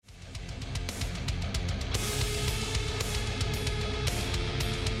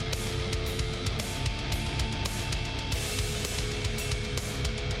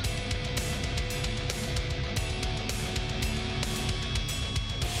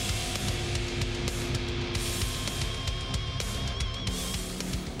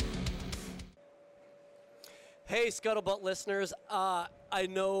Hey, Scuttlebutt listeners. I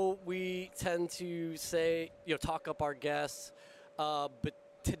know we tend to say, talk up our guests, but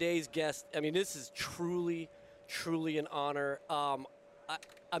today's guest, this is truly an honor. I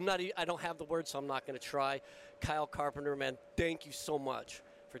don't have the words, so I'm not going to try. Kyle Carpenter, man, thank you so much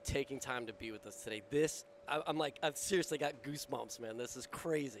for taking time to be with us today. I've seriously got goosebumps, man. This is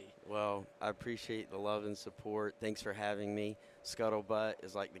crazy. Well, I appreciate the love and support. Thanks for having me. Scuttlebutt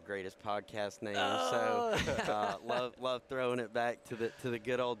is like the greatest podcast name, so love throwing it back to the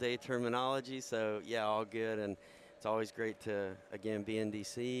good old day terminology. So yeah, all good, and it's always great to again be in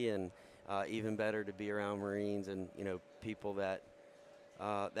DC, and even better to be around Marines and people that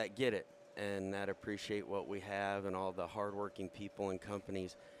get it and that appreciate what we have, and all the hardworking people and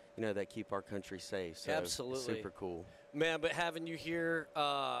companies that keep our country safe. So absolutely, super cool, man. But having you here,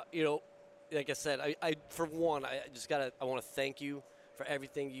 like I said, I for one, I want to thank you for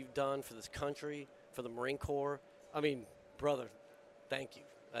everything you've done for this country, for the Marine Corps. Brother, thank you.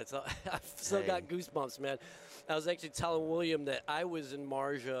 I've still got goosebumps, man. I was actually telling William that I was in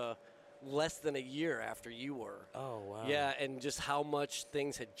Marja less than a year after you were. Oh, wow. Yeah, and just how much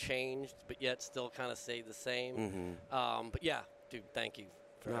things had changed, but yet still kind of stayed the same. Mm-hmm. But yeah, dude, thank you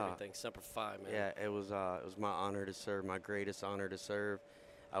for everything. Semper Fi, man. Yeah, it was my honor to serve, my greatest honor to serve.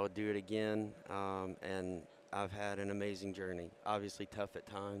 I would do it again, and I've had an amazing journey. Obviously tough at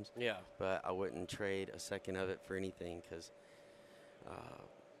times, yeah, but I wouldn't trade a second of it for anything, because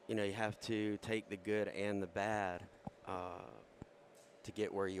you have to take the good and the bad to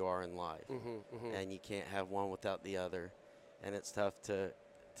get where you are in life. And you can't have one without the other, and it's tough to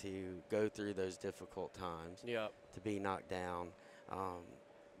go through those difficult times, to be knocked down,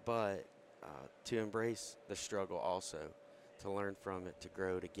 but to embrace the struggle also, to learn from it, to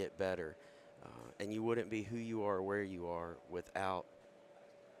grow, to get better. And you wouldn't be who you are, where you are, without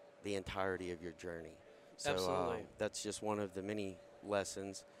the entirety of your journey. So absolutely. That's just one of the many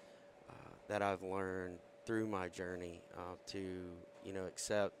lessons that I've learned through my journey, to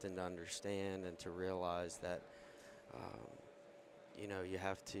accept and understand, and to realize that you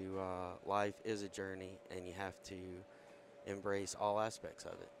have to life is a journey, and you have to embrace all aspects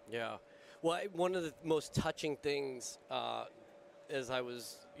of it. Yeah. Well, one of the most touching things as I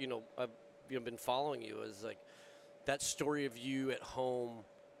was, I've been following you, is like that story of you at home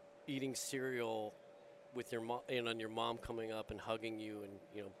eating cereal with your mom, and your mom coming up and hugging you,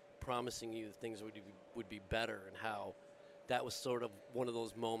 and promising you things would be better, and how that was sort of one of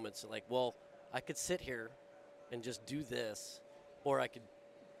those moments like, well, I could sit here and just do this, or I could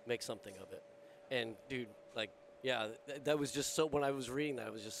make something of it. And dude, like, yeah, that was just so, when I was reading that,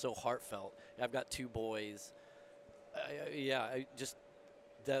 it was just so heartfelt. I've got 2 boys. I just,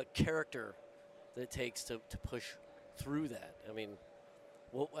 the character that it takes to push through that. I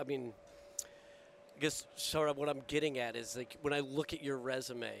guess sort of what I'm getting at is, like, when I look at your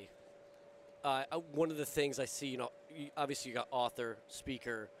resume, one of the things I see, obviously you got author,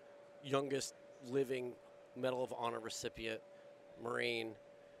 speaker, youngest living Medal of Honor recipient, Marine.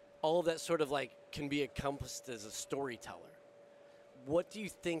 All of that sort of like can be encompassed as a storyteller. What do you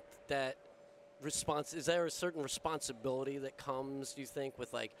think that is there a certain responsibility that comes, do you think,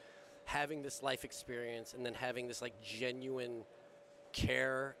 with like having this life experience and then having this like genuine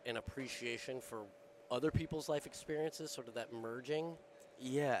care and appreciation for other people's life experiences, sort of that merging?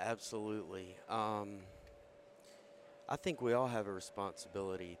 Yeah, absolutely. I think we all have a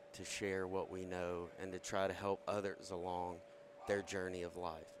responsibility to share what we know and to try to help others along their journey of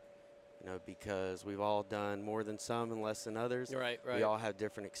life. Because we've all done more than some and less than others. Right. We all have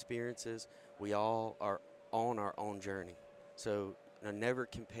different experiences. We all are on our own journey. So never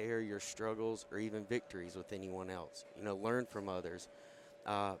compare your struggles or even victories with anyone else. Learn from others,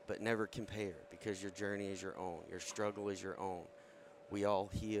 but never compare, because your journey is your own. Your struggle is your own. We all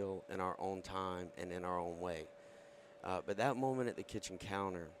heal in our own time and in our own way. But that moment at the kitchen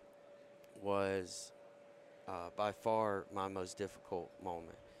counter was by far my most difficult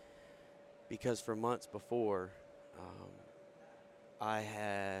moment. Because for months before,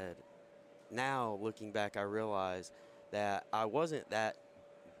 now looking back, I realized that I wasn't that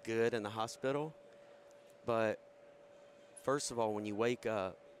good in the hospital. But first of all, when you wake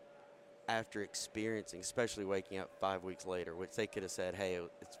up after experiencing, especially waking up 5 weeks later, which they could have said, hey,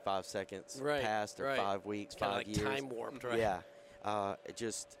 it's 5 seconds past, or 5 weeks, 5 like years. Time warped, right? Yeah.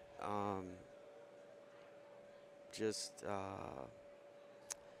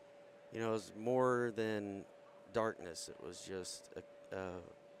 It was more than darkness. It was just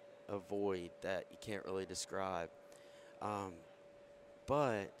a void that you can't really describe.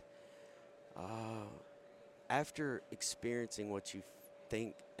 But after experiencing what you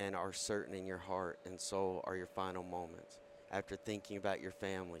think and are certain in your heart and soul are your final moments. After thinking about your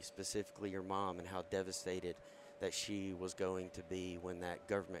family, specifically your mom, and how devastated that she was going to be when that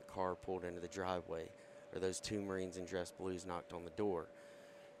government car pulled into the driveway, or those two Marines in dress blues knocked on the door.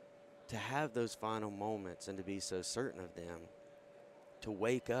 To have those final moments and to be so certain of them, to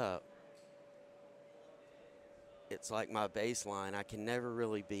wake up, it's like my baseline. I can never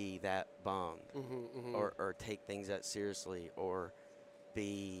really be that bummed or take things that seriously or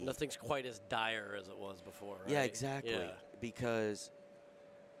be... Nothing's quite as dire as it was before, right? Yeah, exactly. Yeah. Because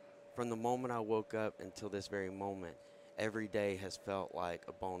from the moment I woke up until this very moment, every day has felt like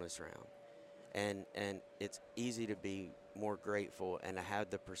a bonus round. And it's easy to be more grateful and to have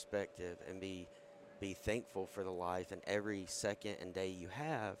the perspective and be thankful for the life and every second and day you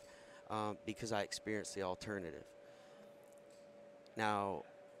have, because I experienced the alternative. Now,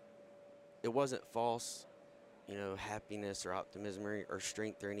 it wasn't false, happiness or optimism or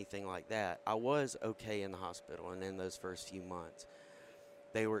strength or anything like that. I was okay in the hospital and in those first few months.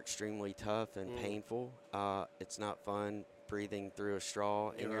 They were extremely tough and painful. It's not fun breathing through a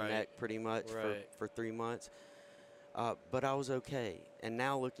straw in your neck pretty much for 3 months. But I was okay. And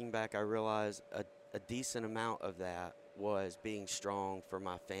now looking back, I realize a decent amount of that was being strong for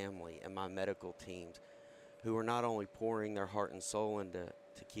my family and my medical teams, who were not only pouring their heart and soul into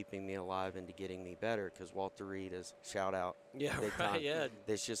keeping me alive and to getting me better, because Walter Reed is, shout out, Yeah, big right, time. yeah.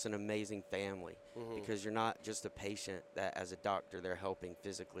 It's just an amazing family, because you're not just a patient that as a doctor they're helping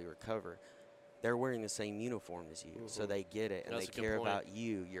physically recover. They're wearing the same uniform as you, so they get it, and That's they a good care point. about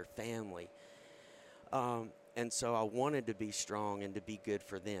you, your family. And so I wanted to be strong and to be good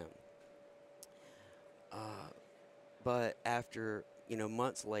for them. But after,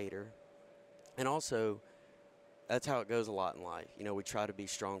 months later, and also that's how it goes a lot in life. We try to be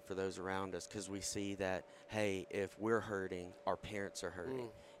strong for those around us because we see that, hey, if we're hurting, our parents are hurting.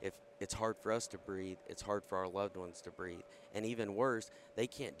 If it's hard for us to breathe, it's hard for our loved ones to breathe. And even worse, they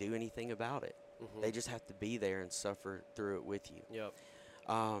can't do anything about it. They just have to be there and suffer through it with you. Yep.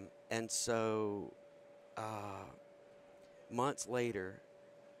 And so months later,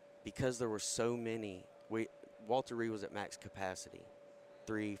 because there were so many, Walter Reed was at max capacity.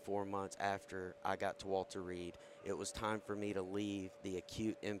 3-4 months after I got to Walter Reed, it was time for me to leave the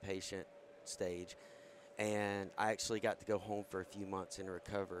acute inpatient stage, and I actually got to go home for a few months and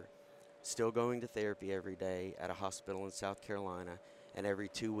recover. Still going to therapy every day at a hospital in South Carolina, and every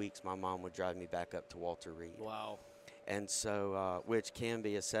 2 weeks my mom would drive me back up to Walter Reed. Wow. And so, which can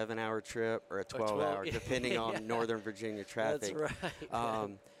be a 7-hour trip or a 12-hour, depending on Northern Virginia traffic. That's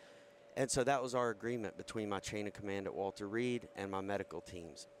right. And so that was our agreement between my chain of command at Walter Reed and my medical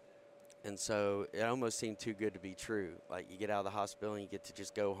teams. And so it almost seemed too good to be true. Like, you get out of the hospital and you get to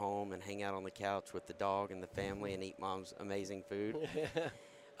just go home and hang out on the couch with the dog and the family and eat mom's amazing food.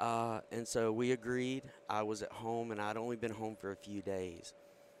 And so we agreed. I was at home, and I'd only been home for a few days.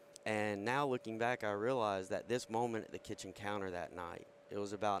 And now looking back, I realized that this moment at the kitchen counter that night, it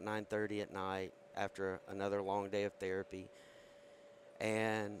was about 9:30 at night after another long day of therapy.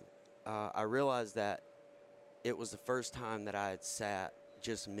 And I realized that it was the first time that I had sat,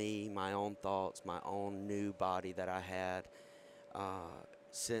 just me, my own thoughts, my own new body that I had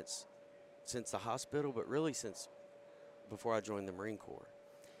since the hospital, but really since before I joined the Marine Corps.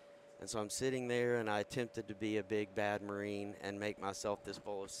 And so I'm sitting there, and I attempted to be a big bad Marine and make myself this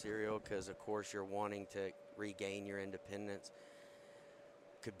bowl of cereal because, of course, you're wanting to regain your independence.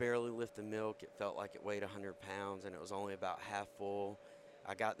 Could barely lift the milk. It felt like it weighed 100 pounds, and it was only about half full.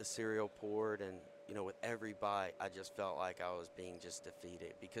 I got the cereal poured, and, with every bite, I just felt like I was being just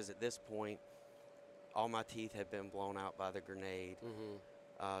defeated because at this point, all my teeth had been blown out by the grenade.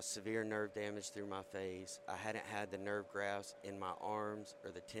 Severe nerve damage through my face. I hadn't had the nerve grafts in my arms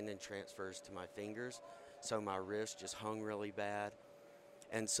or the tendon transfers to my fingers, so my wrist just hung really bad.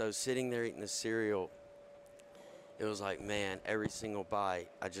 And so sitting there eating the cereal, it was like, man, every single bite,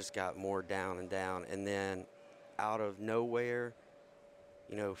 I just got more down and down. And then out of nowhere,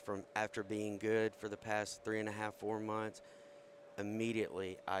 from after being good for the past 3.5, 4 months,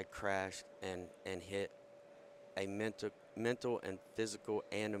 immediately I crashed and hit a mental and physical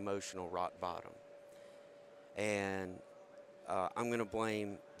and emotional rock bottom. And I'm going to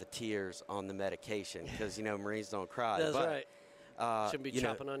blame the tears on the medication because, Marines don't cry. That's but, right. Shouldn't be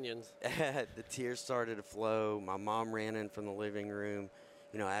chopping onions. The tears started to flow. My mom ran in from the living room,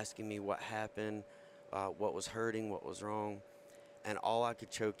 asking me what happened, what was hurting, what was wrong. And all I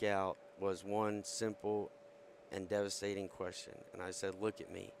could choke out was one simple and devastating question. And I said, look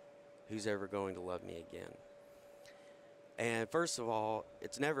at me. Who's ever going to love me again? And first of all,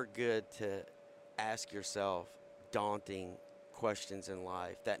 it's never good to ask yourself daunting questions in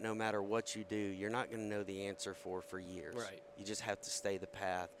life that no matter what you do, you're not going to know the answer for years. Right. You just have to stay the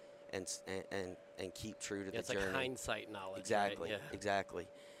path and keep true to the It's journey. like hindsight knowledge. Exactly. Right? Yeah. Exactly.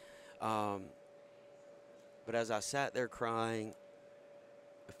 But as I sat there crying,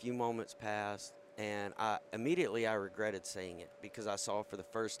 a few moments passed, and I regretted saying it, because I saw for the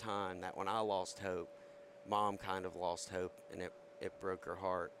first time that when I lost hope, Mom kind of lost hope, and it broke her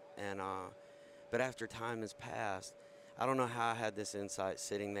heart. And but after time has passed, I don't know how I had this insight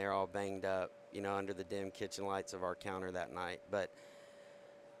sitting there all banged up, under the dim kitchen lights of our counter that night. But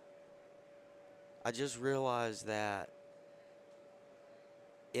I just realized that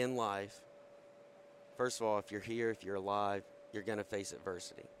in life, first of all, if you're here, if you're alive, you're going to face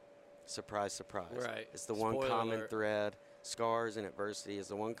adversity. Surprise, surprise. Right. It's the Spoiler one common alert. thread. Scars and adversity is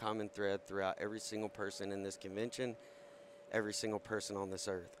the one common thread throughout every single person in this convention, every single person on this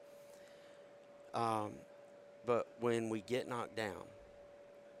earth. But when we get knocked down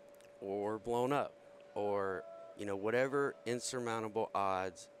or blown up, or whatever insurmountable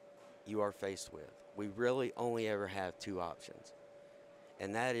odds you are faced with, we really only ever have two options.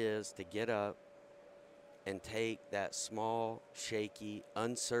 And that is to get up and take that small, shaky,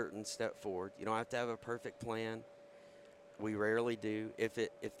 uncertain step forward. You don't have to have a perfect plan. We rarely do, if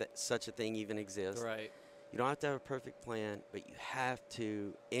such a thing even exists. Right. You don't have to have a perfect plan, but you have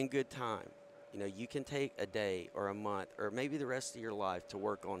to, in good time. You can take a day or a month or maybe the rest of your life to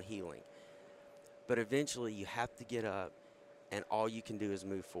work on healing. But eventually you have to get up, and all you can do is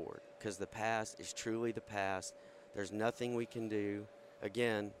move forward, because the past is truly the past. There's nothing we can do.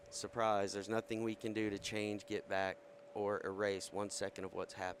 Again, surprise, there's nothing we can do to change, get back, or erase 1 second of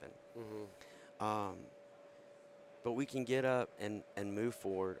what's happened. Mm-hmm. But we can get up and move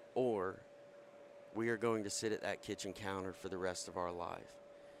forward, or we are going to sit at that kitchen counter for the rest of our life.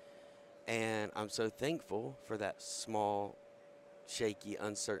 And I'm so thankful for that small, shaky,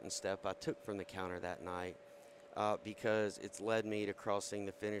 uncertain step I took from the counter that night, because it's led me to crossing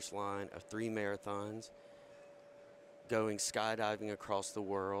the finish line of 3 marathons, going skydiving across the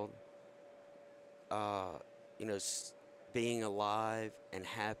world, being alive and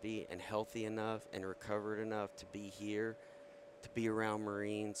happy and healthy enough and recovered enough to be here, to be around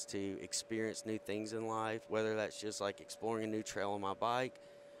Marines, to experience new things in life, whether that's just like exploring a new trail on my bike,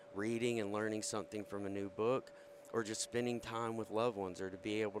 reading and learning something from a new book, or just spending time with loved ones, or to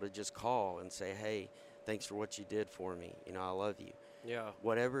be able to just call and say, hey, thanks for what you did for me. I love you. Yeah.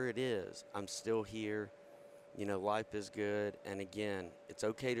 Whatever it is, I'm still here. Life is good. And again, it's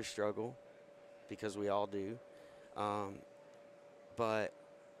okay to struggle, because we all do. But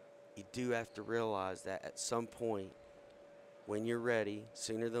you do have to realize that at some point, when you're ready,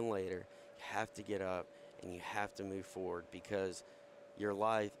 sooner than later, you have to get up and you have to move forward, because your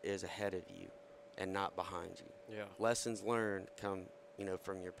life is ahead of you and not behind you. Yeah. Lessons learned come,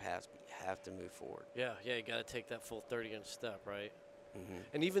 from your past, but you have to move forward. Yeah. You got to take that full 30-inch step, right? Mm-hmm.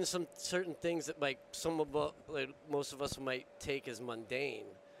 And even some certain things that most of us might take as mundane,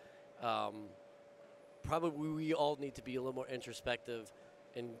 probably we all need to be a little more introspective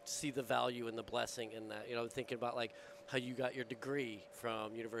and see the value and the blessing in that. Thinking about like how you got your degree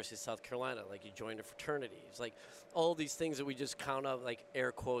from University of South Carolina, like you joined a fraternity. It's like all these things that we just count up, like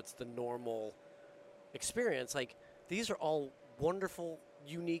air quotes, the normal experience. Like these are all wonderful,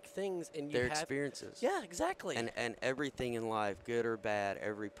 unique things, and They're experiences. Yeah, exactly. And everything in life, good or bad,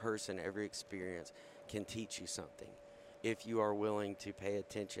 every person, every experience can teach you something, if you are willing to pay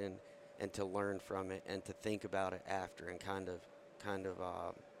attention and to learn from it and to think about it after and kind of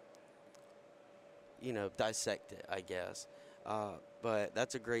dissect it, I guess. But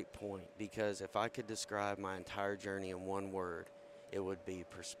that's a great point, because if I could describe my entire journey in one word, it would be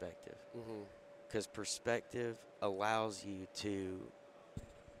perspective. Because perspective allows you to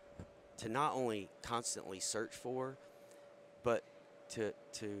not only constantly search for, but to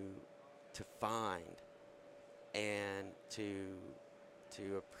find and to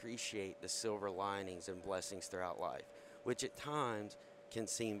appreciate the silver linings and blessings throughout life, which at times can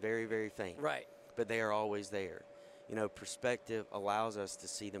seem very, very faint. Right. But they are always there. Perspective allows us to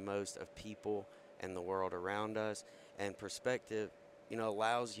see the most of people and the world around us, and perspective,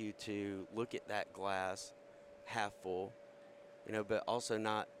 allows you to look at that glass half full, but also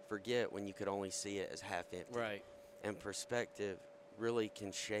not forget when you could only see it as half empty. Right. And perspective really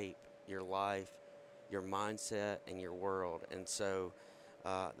can shape your life, your mindset, and your world. And so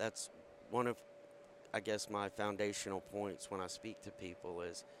that's one of, I guess, my foundational points when I speak to people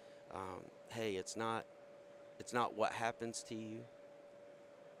is, hey, it's not what happens to you,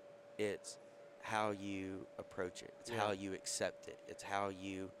 it's how you approach it. It's how you accept it. It's how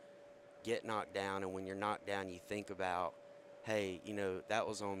you get knocked down, and when you're knocked down, you think about hey, that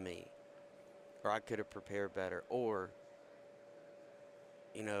was on me, or I could have prepared better, or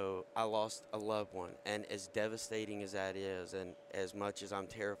I lost a loved one. And as devastating as that is, and as much as I'm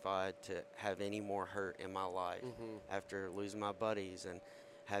terrified to have any more hurt in my life after losing my buddies and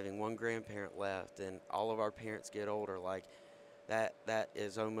having one grandparent left and all of our parents get older, like that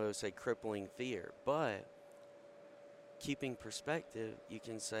is almost a crippling fear. But keeping perspective, you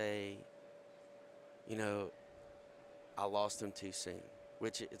can say, I lost them too soon,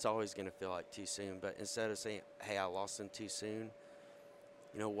 which it's always going to feel like too soon. But instead of saying, hey, I lost them too soon,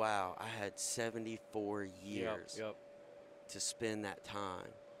 wow, I had 74 years to spend that time.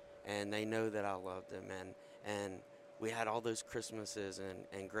 And they know that I love them. And we had all those Christmases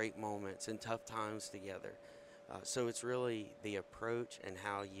and great moments and tough times together. So it's really the approach and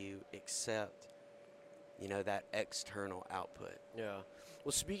how you accept, that external output. Yeah.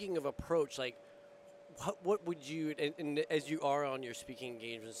 Well, speaking of approach, like, what would you, and as you are on your speaking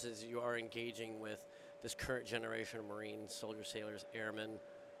engagements, as you are engaging with this current generation of Marines, soldiers, sailors, airmen,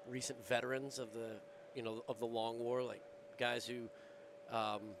 recent veterans of the long war, like guys who,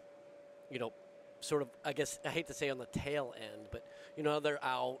 sort of, I guess, I hate to say on the tail end, but, they're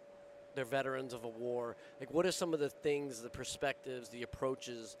out, they're veterans of a war. Like, what are some of the things, the perspectives, the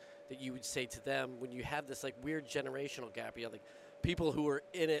approaches that you would say to them when you have this, like, weird generational gap? You have, like, people who are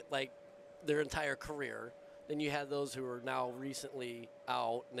in it, like, their entire career. Then you have those who are now recently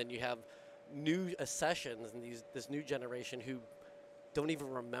out, and then you have new accessions and this new generation who don't even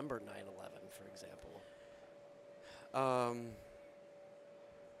remember 9/11, for example.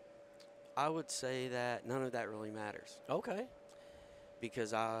 I would say that none of that really matters. Okay.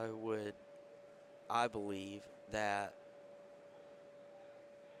 Because I believe that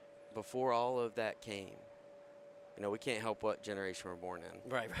before all of that came, we can't help what generation we're born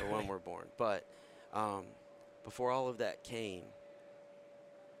in, right, or when we're born. But before all of that came,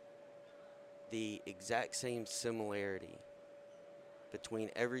 the exact same similarity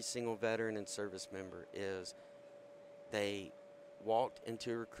between every single veteran and service member is they walked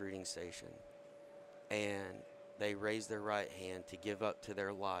into a recruiting station and they raised their right hand to give up to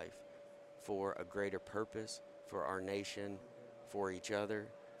their life for a greater purpose, for our nation, for each other,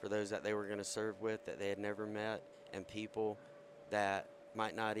 for those that they were going to serve with that they had never met, and people that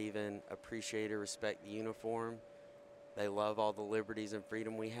might not even appreciate or respect the uniform. They love all the liberties and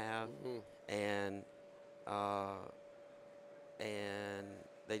freedom we have, and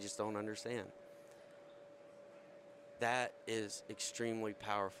they just don't understand. That is extremely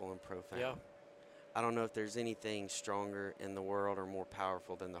powerful and profound. Yeah. I don't know if there's anything stronger in the world or more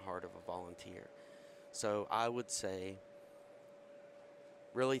powerful than the heart of a volunteer. So I would say,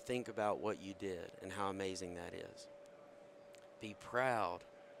 really think about what you did and how amazing that is. Be proud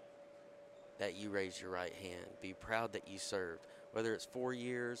that you raised your right hand. Be proud that you served. Whether it's 4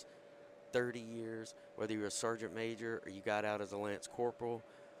 years, 30 years, whether you're a sergeant major or you got out as a lance corporal,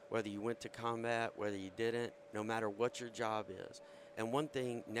 whether you went to combat, whether you didn't, no matter what your job is. And one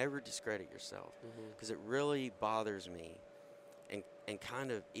thing, never discredit yourself, because it really bothers me and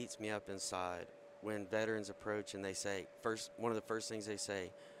kind of eats me up inside when veterans approach and they say, one of the first things they say,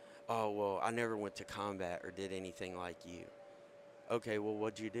 oh, well, I never went to combat or did anything like you. Okay, well,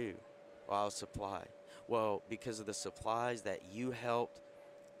 what'd you do? Well, I was supply. Well, because of the supplies that you helped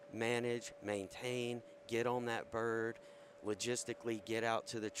manage, maintain, get on that bird, logistically get out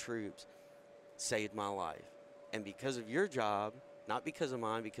to the troops, saved my life. And because of your job, not because of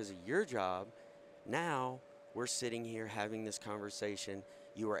mine, because of your job, now we're sitting here having this conversation.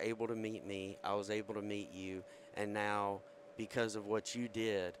 You were able to meet me. I was able to meet you. And now, because of what you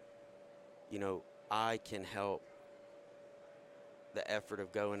did, I can help the effort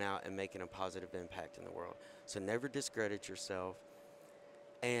of going out and making a positive impact in the world. So never discredit yourself.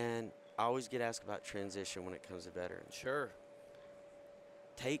 And I always get asked about transition when it comes to veterans. Sure.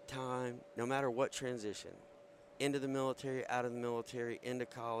 Take time, no matter what transition, into the military, out of the military, into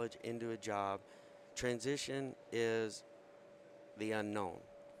college, into a job. Transition is the unknown.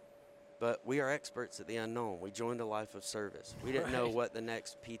 But we are experts at the unknown. We joined a life of service. We didn't know what the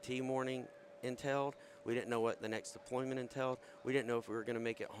next PT morning entailed. We didn't know what the next deployment entailed. We didn't know if we were going to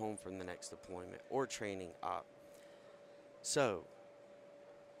make it home from the next deployment or training op. So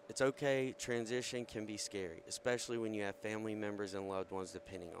it's okay. Transition can be scary, especially when you have family members and loved ones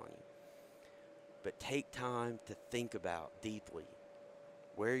depending on you. But take time to think about deeply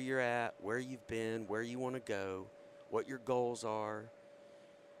where you're at, where you've been, where you want to go, what your goals are.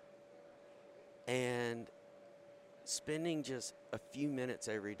 And spending just a few minutes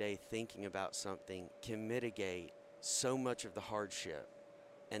every day thinking about something can mitigate so much of the hardship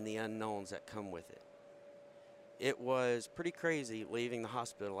and the unknowns that come with it. it was pretty crazy leaving the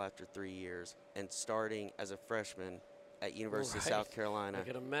hospital after 3 years and starting as a freshman at University of South Carolina I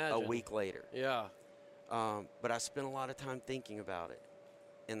can imagine. a week later. Yeah. But I spent a lot of time thinking about it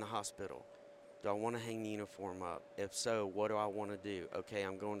in the hospital. Do I want to hang the uniform up? If so, what do I want to do? Okay,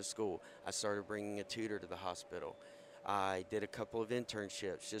 I'm going to school. I started bringing a tutor to the hospital. I did a couple of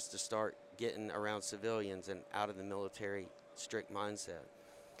internships just to start getting around civilians and out of the military strict mindset.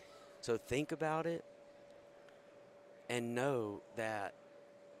 So think about it and know that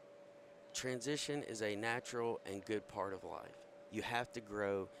transition is a natural and good part of life. You have to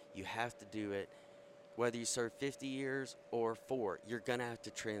grow. You have to do it. Whether you serve 50 years or 4, you're going to have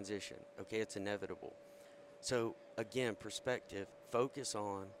to transition, okay? It's inevitable. So, again, perspective, focus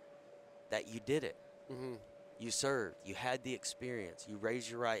on that you did it. Mm-hmm. You served. You had the experience. You raised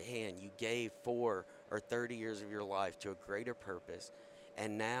your right hand. You gave 4 or 30 years of your life to a greater purpose.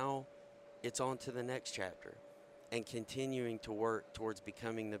 And now it's on to the next chapter and continuing to work towards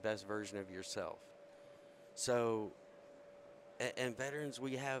becoming the best version of yourself. So, and veterans,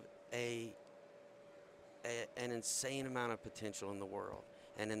 we have an insane amount of potential in the world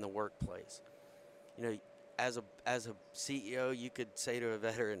and in the workplace. You know, as a CEO, you could say to a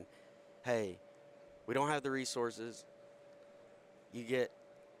veteran, hey, we don't have the resources. You get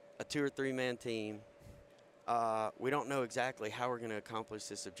a 2 or 3 man team. We don't know exactly how we're going to accomplish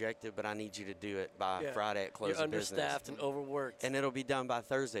this objective, but I need you to do it by Friday at close of business. You're understaffed and overworked. And it'll be done by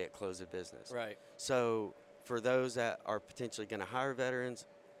Thursday at close of business. Right. So for those that are potentially going to hire veterans,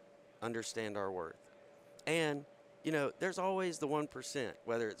 understand our worth. And, you know, there's always the 1%,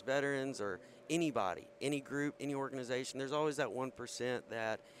 whether it's veterans or anybody, any group, any organization, there's always that 1%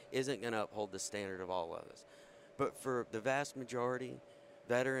 that isn't going to uphold the standard of all of us. But for the vast majority,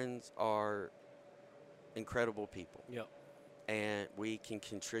 veterans are incredible people. Yep. And we can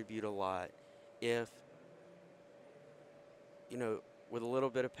contribute a lot if, you know, with a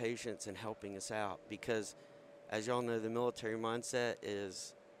little bit of patience and helping us out. Because, as y'all know, the military mindset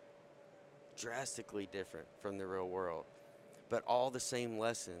is drastically different from the real world, but all the same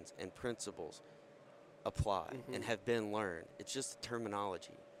lessons and principles apply and have been learned. It's just the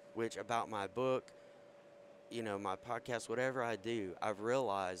terminology, which about my book, you know, my podcast, whatever I do, I've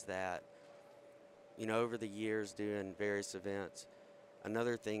realized that, you know, over the years doing various events,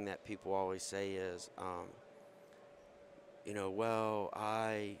 another thing that people always say is, you know, well,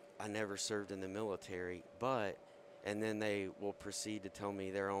 I never served in the military, but, and then they will proceed to tell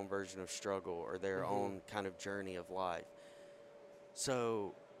me their own version of struggle or their own kind of journey of life.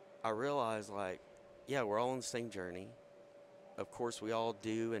 So I realized, like, yeah, we're all on the same journey. Of course, we all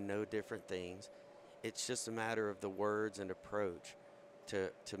do and know different things. It's just a matter of the words and approach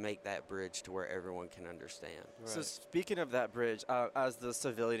to make that bridge to where everyone can understand. Right. So speaking of that bridge, as the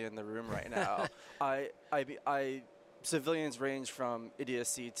civilian in the room right now, civilians range from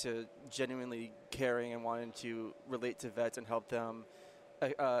idiocy to genuinely caring and wanting to relate to vets and help them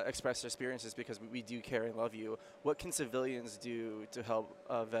express their experiences because we do care and love you. What can civilians do to help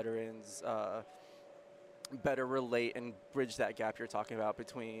veterans better relate and bridge that gap you're talking about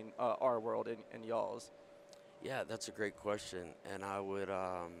between our world and y'all's? Yeah, that's a great question, and I would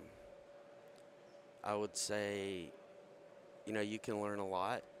say, you know, you can learn a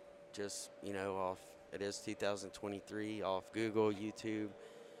lot just, you know, off, it is 2023, off Google, YouTube.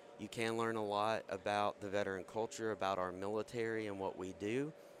 You can learn a lot about the veteran culture, about our military and what we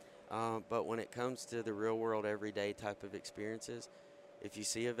do. But when it comes to the real world, everyday type of experiences, if you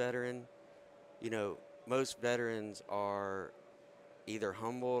see a veteran, you know, most veterans are either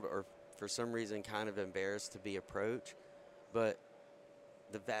humbled or for some reason kind of embarrassed to be approached, but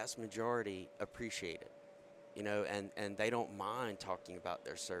the vast majority appreciate it, you know, and they don't mind talking about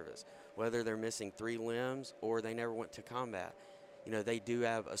their service, whether they're missing 3 limbs or they never went to combat. You know, they do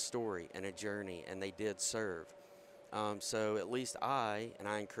have a story and a journey, and they did serve. So at least I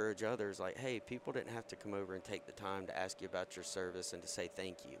encourage others, like, hey, people didn't have to come over and take the time to ask you about your service and to say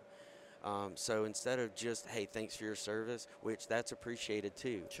thank you. So instead of just, hey, thanks for your service, which that's appreciated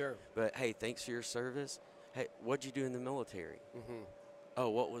too. Sure. But, hey, thanks for your service. Hey, what'd you do in the military? Oh,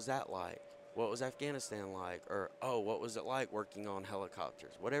 what was that like? What was Afghanistan like? Or, oh, what was it like working on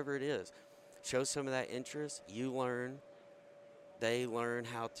helicopters? Whatever it is. Show some of that interest. You learn. They learn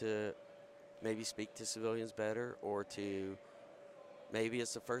how to maybe speak to civilians better, or to maybe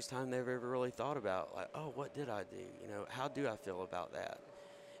it's the first time they've ever really thought about, like, oh, what did I do? You know, how do I feel about that?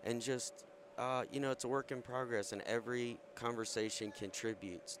 And just, you know, it's a work in progress, and every conversation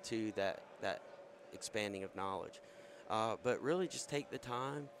contributes to that expanding of knowledge. But really just take the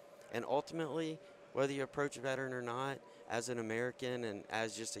time, and ultimately, whether you approach a veteran or not, as an American and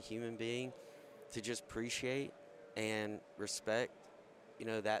as just a human being, to just appreciate and respect,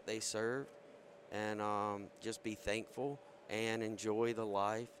 that they served, and just be thankful and enjoy the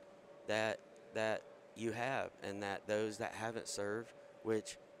life that you have, and that those that haven't served,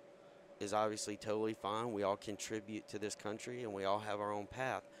 which is obviously totally fine. We all contribute to this country, and we all have our own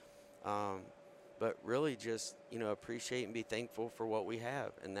path. But really just, appreciate and be thankful for what we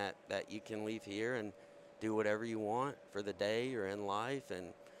have, and that you can leave here and do whatever you want for the day or in life.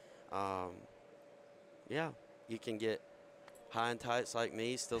 And, you can get high and tights like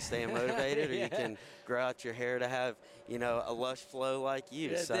me, still staying motivated, or you can grow out your hair to have, a lush flow like you.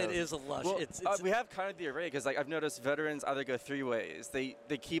 Yeah, so it is a lush. Well, it's we have kind of the array, because I've noticed veterans either go 3 ways. They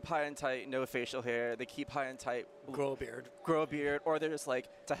keep high and tight, no facial hair. They keep high and tight, grow a beard, or they're just like,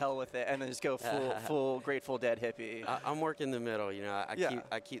 to hell with it, and then just go full Grateful Dead hippie. I'm working the middle.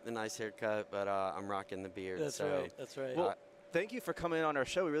 I keep the nice haircut, but I'm rocking the beard. That's right. That's right. Well, thank you for coming on our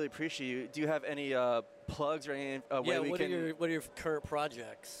show. We really appreciate you. Do you have any plugs or any way we can? What are your current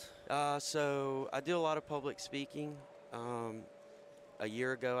projects? So I do a lot of public speaking. A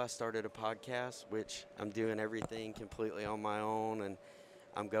year ago, I started a podcast, which I'm doing everything completely on my own, and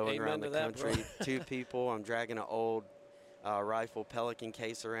I'm going Amen around the to that, country. bro. 2 people. I'm dragging an old rifle Pelican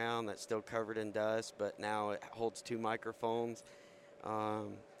case around that's still covered in dust, but now it holds 2 microphones. I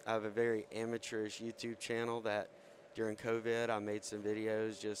have a very amateurish YouTube channel that during COVID I made some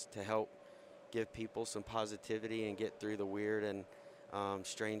videos just to help give people some positivity and get through the weird and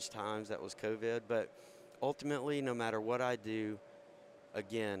strange times that was COVID. But ultimately, no matter what I do,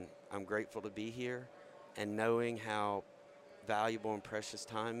 again, I'm grateful to be here, and knowing how valuable and precious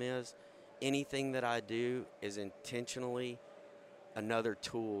time is. Anything that I do is intentionally another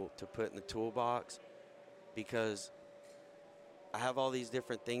tool to put in the toolbox, because I have all these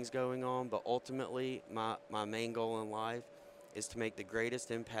different things going on, but ultimately my main goal in life is to make the greatest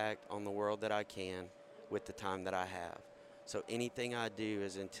impact on the world that I can with the time that I have. So anything I do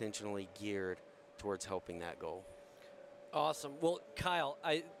is intentionally geared towards helping that goal. Awesome. Well, Kyle,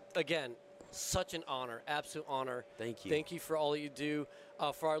 again, such an honor, absolute honor. Thank you. Thank you for all that you do.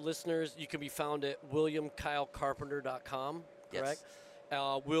 For our listeners, you can be found at williamkylecarpenter.com, correct? Yes.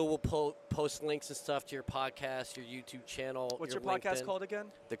 Will post links and stuff to your podcast, your YouTube channel. What's your podcast LinkedIn. called again?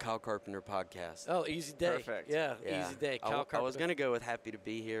 The Kyle Carpenter Podcast. Oh, easy day. Perfect. Yeah, easy day. Kyle Carpenter. I was going to go with Happy to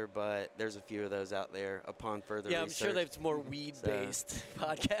Be Here, but there's a few of those out there upon further research. I'm sure there's more weed-based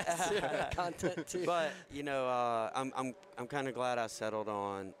podcast content too. But, I'm kind of glad I settled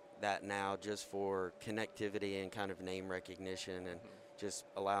on that now, just for connectivity and kind of name recognition, and just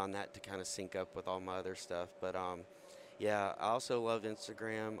allowing that to kind of sync up with all my other stuff. But, I also love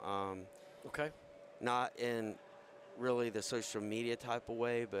Instagram. Okay. Not in really the social media type of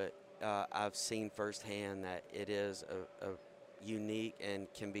way, but I've seen firsthand that it is a unique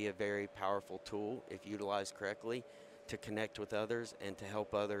and can be a very powerful tool if utilized correctly to connect with others and to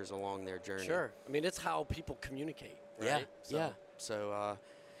help others along their journey. Sure. I mean, it's how people communicate, right? So,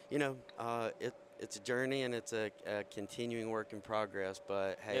 it's a journey, and it's a continuing work in progress.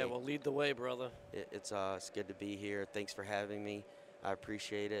 But hey, yeah, well, lead the way, brother. It's good to be here. Thanks for having me. I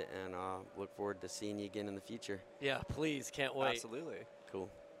appreciate it, and look forward to seeing you again in the future. Yeah, please, can't wait. Absolutely. Cool.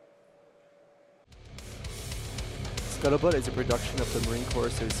 Scuttlebutt is a production of the Marine Corps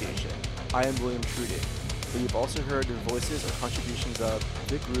Association. I am William Trudy. But you've also heard the voices or contributions of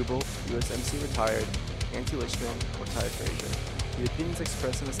Vic Rubel, USMC retired, Auntie Lichman, or Ty Frazier. The opinions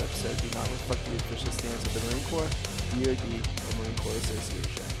expressed in this episode do not reflect the official stance of the Marine Corps, DoD, or Marine Corps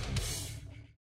Association.